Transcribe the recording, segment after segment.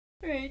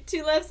Alright,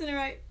 Two Lefts and a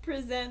Right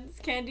presents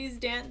Kandy's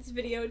Dance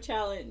Video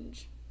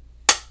Challenge.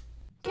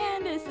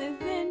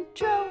 Candace's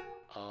intro.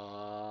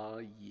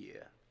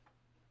 Yeah.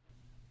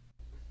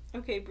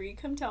 Okay, Bree,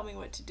 come tell me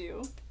what to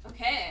do.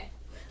 Okay.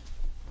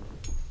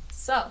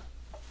 So,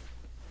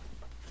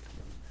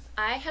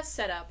 I have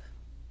set up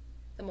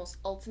the most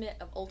ultimate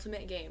of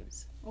ultimate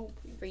games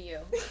for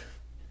you.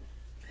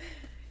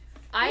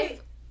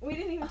 We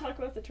didn't even talk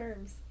about the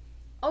terms.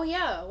 Oh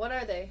yeah, what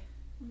are they?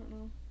 I don't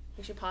know.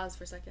 We should pause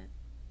for a second.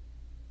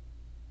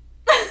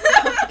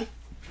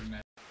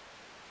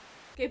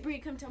 Okay, Bree,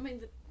 come tell me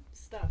the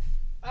stuff.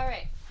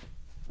 Alright.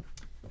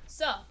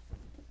 So,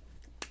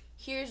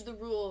 here's the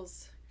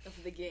rules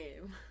of the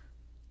game.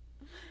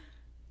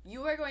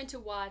 You are going to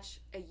watch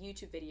a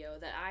YouTube video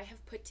that I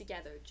have put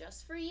together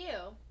just for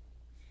you.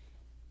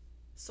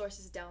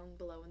 Sources down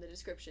below in the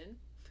description.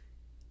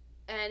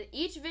 And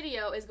each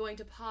video is going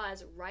to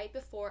pause right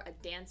before a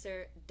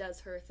dancer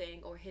does her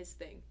thing or his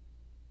thing.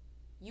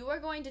 You are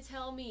going to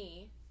tell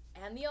me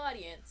and the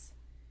audience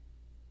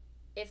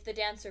if the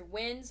dancer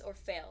wins or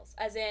fails,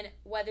 as in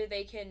whether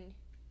they can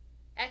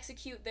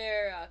execute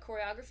their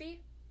choreography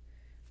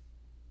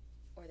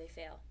or they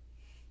fail.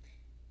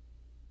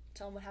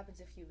 Tell them what happens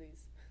if you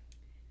lose.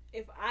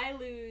 If I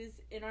lose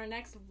in our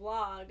next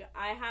vlog,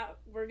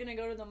 we're gonna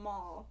go to the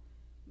mall,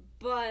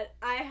 but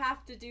I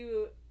have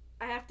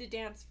to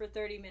dance for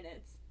 30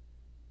 minutes.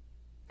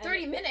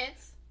 30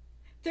 minutes?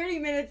 30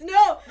 minutes?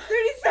 No!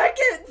 30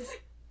 seconds!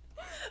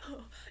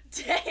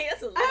 Dang,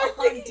 that's a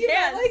long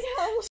dance. Like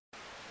hell.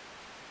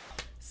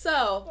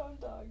 So,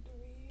 Don't talk to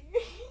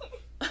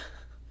me.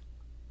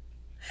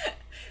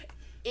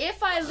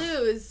 if I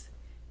lose,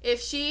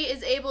 if she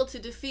is able to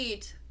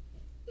defeat...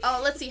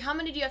 Oh, let's see, how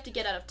many do you have to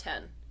get out of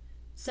 10?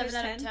 7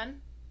 There's out of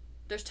 10?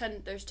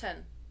 10? There's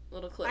 10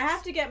 little clips. I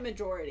have to get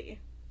majority.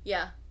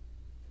 Yeah.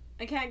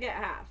 I can't get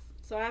half,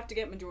 so I have to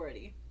get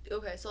majority.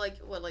 Okay, so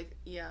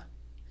yeah.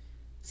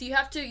 So you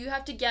have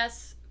to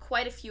guess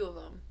quite a few of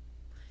them.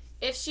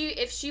 If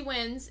she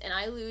wins and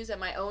I lose at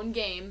my own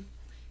game,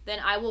 then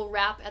I will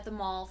rap at the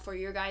mall for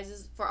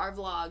our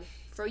vlog,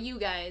 for you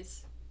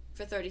guys,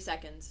 for 30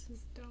 seconds. This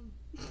is dumb.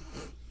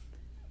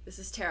 This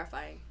is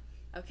terrifying.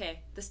 Okay,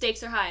 the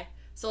stakes are high,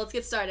 so let's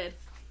get started.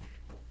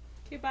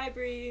 Okay, bye,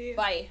 Bree.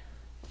 Bye.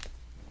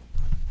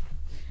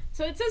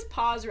 So it says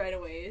pause right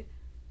away.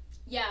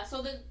 Yeah,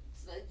 so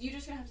you're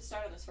just gonna have to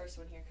start on this first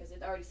one here, because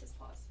it already says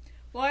pause.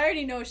 Well, I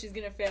already know she's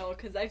gonna fail,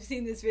 because I've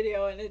seen this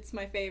video and it's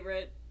my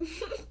favorite.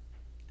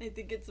 I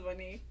think it's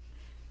funny.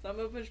 So I'm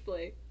gonna push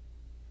play.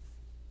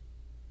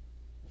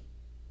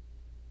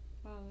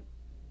 Wow,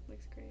 that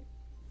looks great.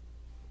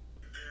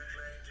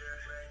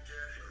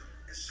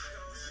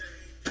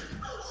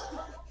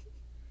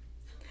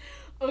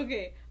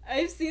 Okay,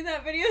 I've seen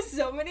that video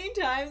so many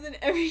times, and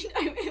every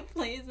time it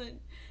plays, and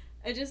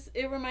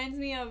it reminds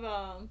me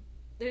of,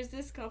 there's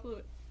this couple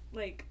of,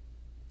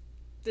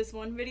 this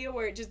one video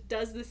where it just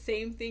does the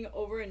same thing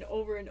over and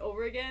over and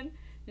over again,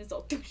 and it's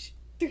all doosh,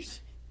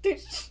 doosh,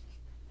 doosh.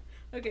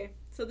 Okay,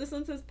 so this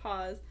one says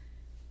pause,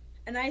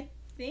 and I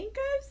think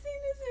I've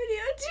seen this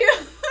video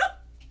too.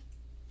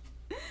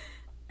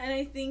 And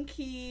I think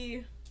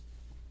he's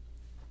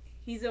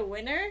a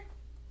winner,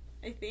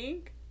 I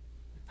think.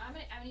 I'm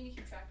gonna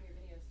keep track of your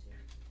videos too.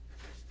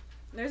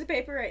 There's a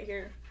paper right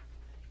here.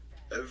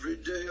 Every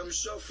day I'm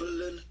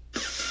shuffling.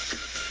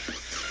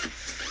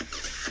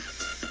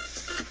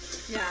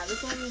 Yeah,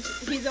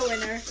 he's a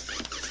winner.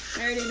 I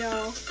already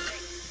know.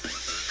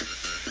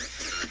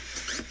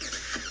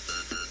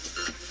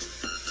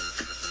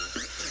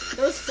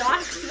 Those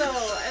socks though,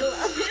 I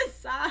love his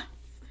socks.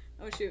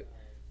 Oh shoot.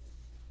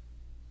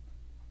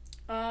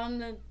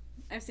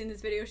 I've seen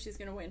this video, she's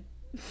gonna win.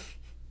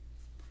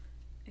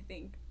 I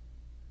think.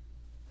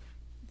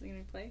 Is it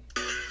gonna play?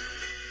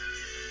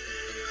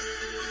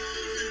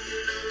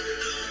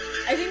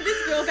 I think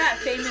this girl got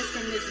famous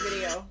from this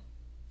video.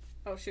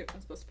 Oh shoot,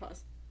 I'm supposed to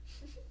pause.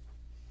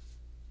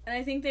 And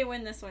I think they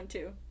win this one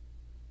too.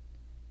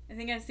 I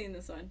think I've seen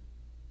this one.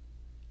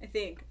 I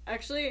think.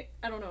 Actually,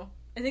 I don't know.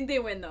 I think they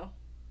win though.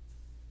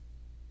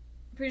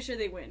 I'm pretty sure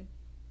they win.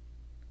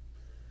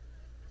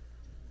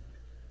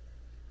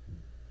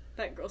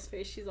 That girl's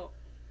face, she's all...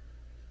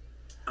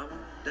 I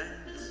won't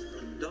dance,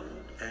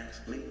 don't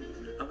ask me.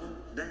 I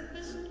won't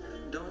dance,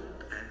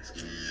 don't ask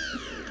me.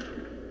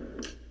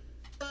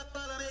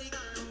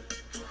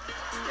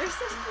 They're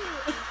so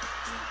cute.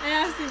 I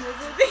have seen this.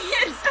 I think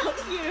it's so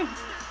cute.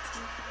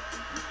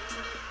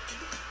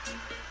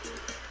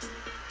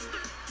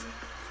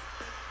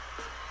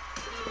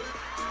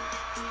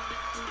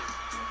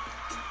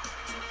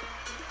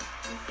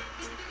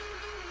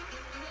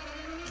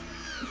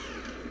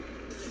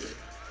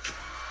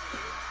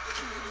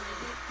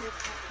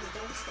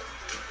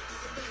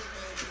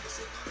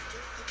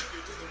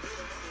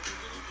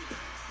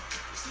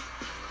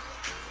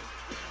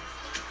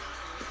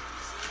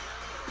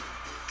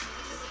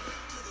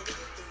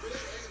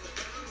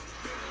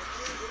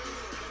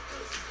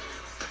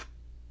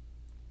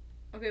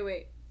 Okay,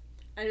 wait.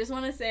 I just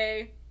want to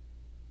say,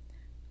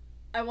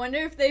 I wonder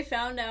if they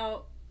found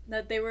out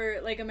that they were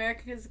like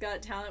America's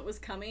Got Talent was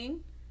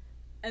coming,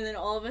 and then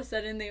all of a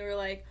sudden they were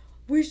like,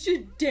 we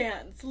should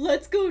dance.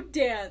 Let's go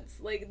dance.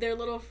 Like their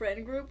little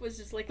friend group was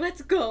just like,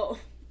 let's go.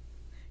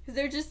 Because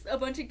they're just a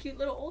bunch of cute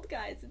little old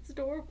guys. It's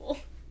adorable.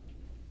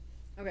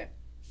 Okay.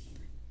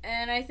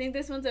 And I think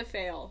this one's a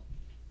fail.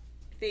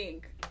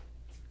 I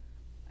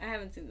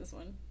haven't seen this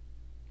one.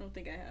 I don't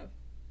think I have.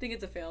 I think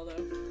it's a fail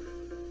though.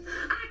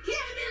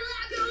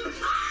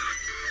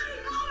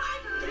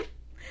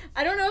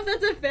 I don't know if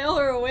that's a fail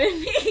or a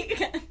win.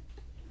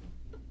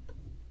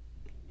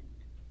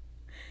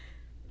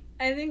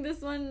 I think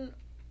this one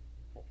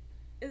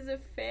is a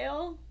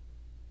fail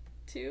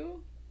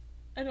too.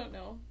 I don't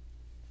know.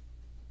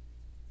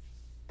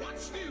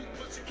 What's new,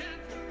 pussycat?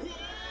 Whoa.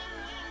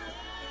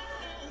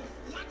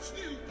 What's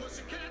new,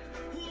 pussycat?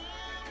 Whoa.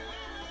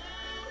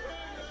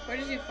 Where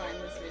did you find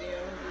this video,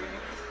 Brie?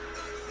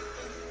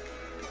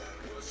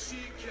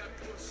 Pussycat,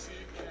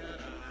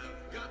 pussycat,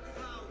 I've got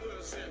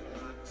flowers in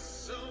my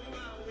some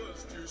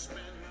hours to spend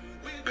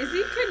with. Is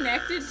he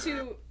connected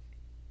to...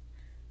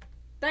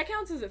 That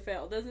counts as a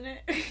fail, doesn't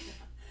it? It's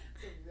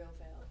a real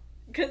fail.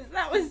 Because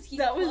that was... He's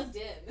that was plugged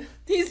in.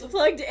 He's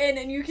plugged in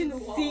and you can To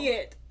the wall. see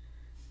it.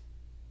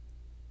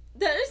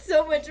 There's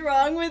so much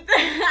wrong with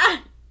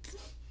that.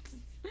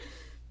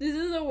 This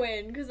is a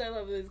win because I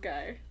love this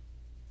guy.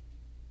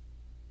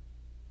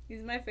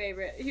 He's my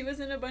favorite. He was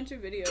in a bunch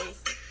of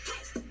videos.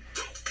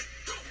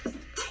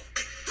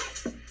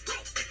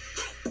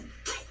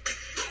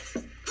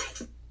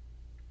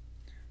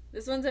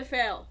 This one's a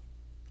fail,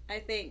 I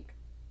think.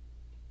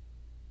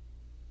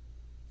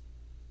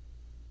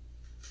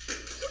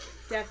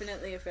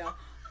 Definitely a fail.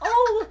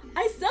 Oh,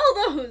 I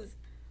sell those!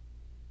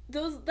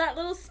 That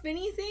little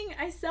spinny thing,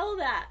 I sell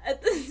that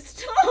at the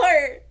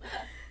store.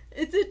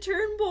 It's a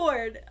turn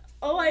board.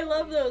 Oh, I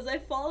love those.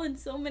 I've fallen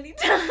so many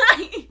times.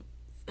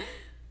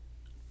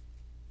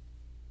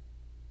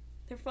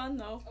 They're fun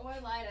though. Oh, I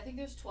lied. I think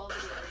there's 12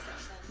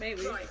 videos.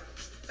 Maybe. Right.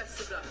 Best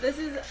of luck. This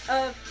is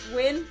a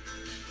win.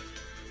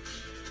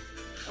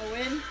 A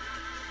win.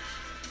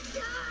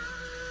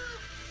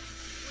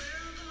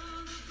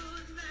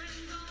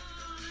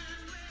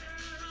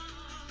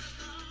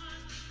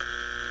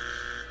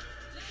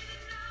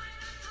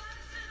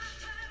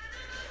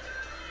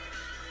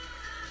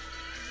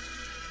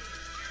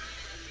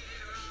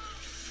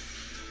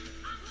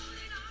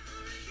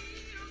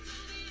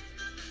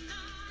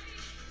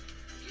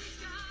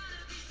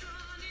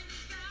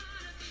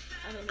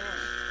 I don't know.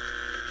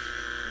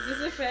 Is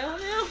this a fail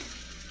now?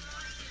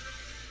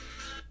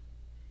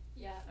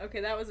 Yeah.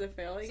 Okay, that was a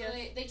fail, I So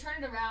guess. they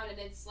turn it around and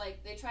it's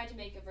like they tried to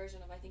make a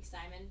version of I think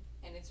Simon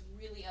and it's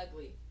really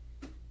ugly.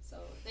 So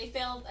they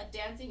failed at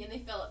dancing and they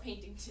failed at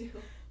painting too.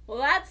 Well,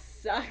 that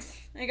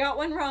sucks. I got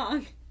one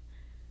wrong.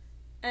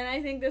 And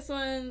I think this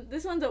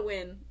one's a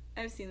win.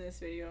 I've seen this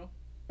video.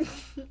 I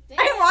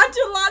watch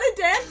a lot of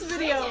dance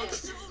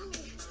videos.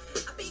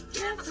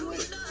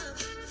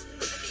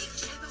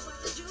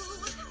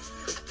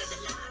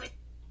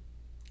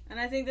 And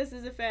I think this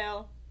is a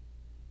fail.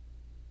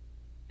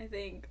 I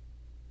think.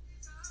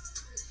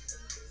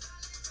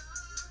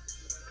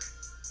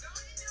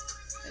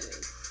 It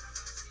is.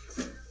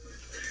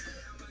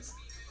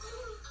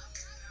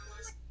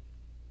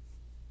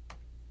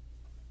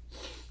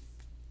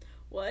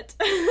 What?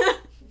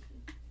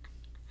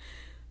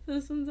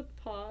 This one's a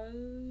pause.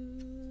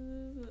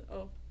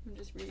 Oh, I'm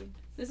just reading.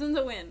 This one's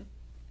a win,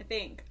 I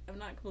think. I'm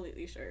not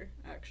completely sure,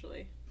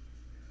 actually.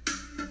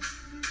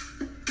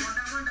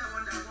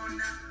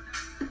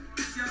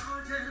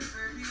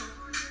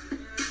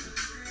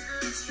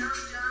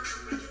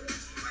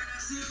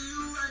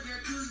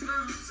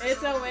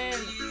 It's a win.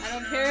 I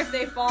don't care if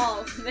they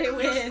fall. They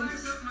win.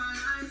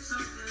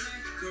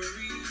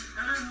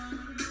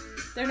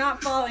 They're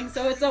not falling,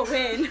 so it's a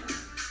win.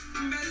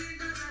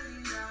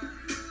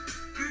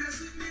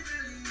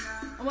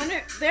 I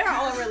wonder, they're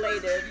all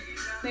related.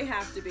 They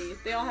have to be.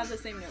 They all have the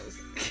same nose.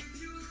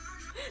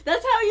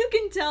 That's how you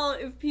can tell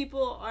if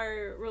people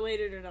are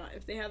related or not,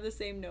 if they have the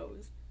same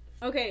nose.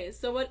 Okay,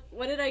 so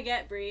what did I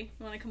get, Brie?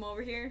 You want to come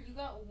over here? You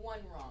got one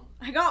wrong.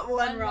 I got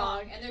one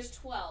wrong. And there's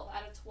 12.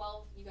 Out of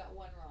 12, you got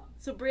one wrong.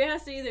 So Brie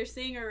has to either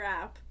sing or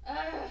rap.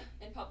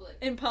 In public.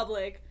 In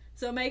public.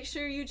 So make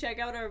sure you check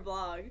out our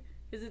vlog,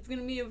 because it's going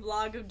to be a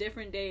vlog of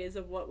different days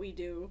of what we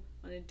do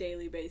on a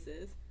daily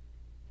basis.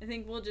 I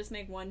think we'll just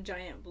make one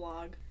giant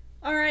vlog.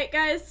 Alright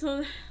guys,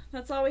 so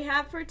that's all we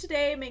have for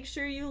today. Make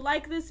sure you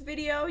like this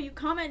video. You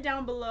comment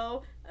down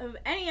below of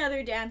any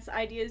other dance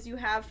ideas you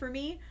have for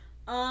me.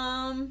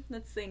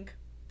 Let's think.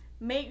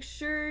 Make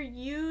sure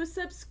you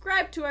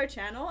subscribe to our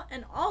channel,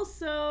 and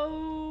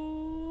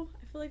also,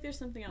 I feel like there's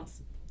something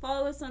else.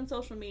 Follow us on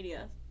social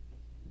media.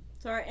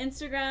 So our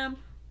Instagram,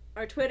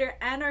 our Twitter,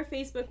 and our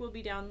Facebook will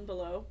be down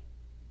below.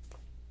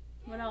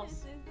 What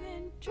else? I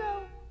think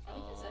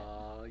that's it.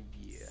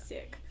 Yeah.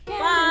 Sick.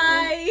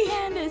 Bye!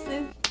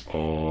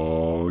 Oh.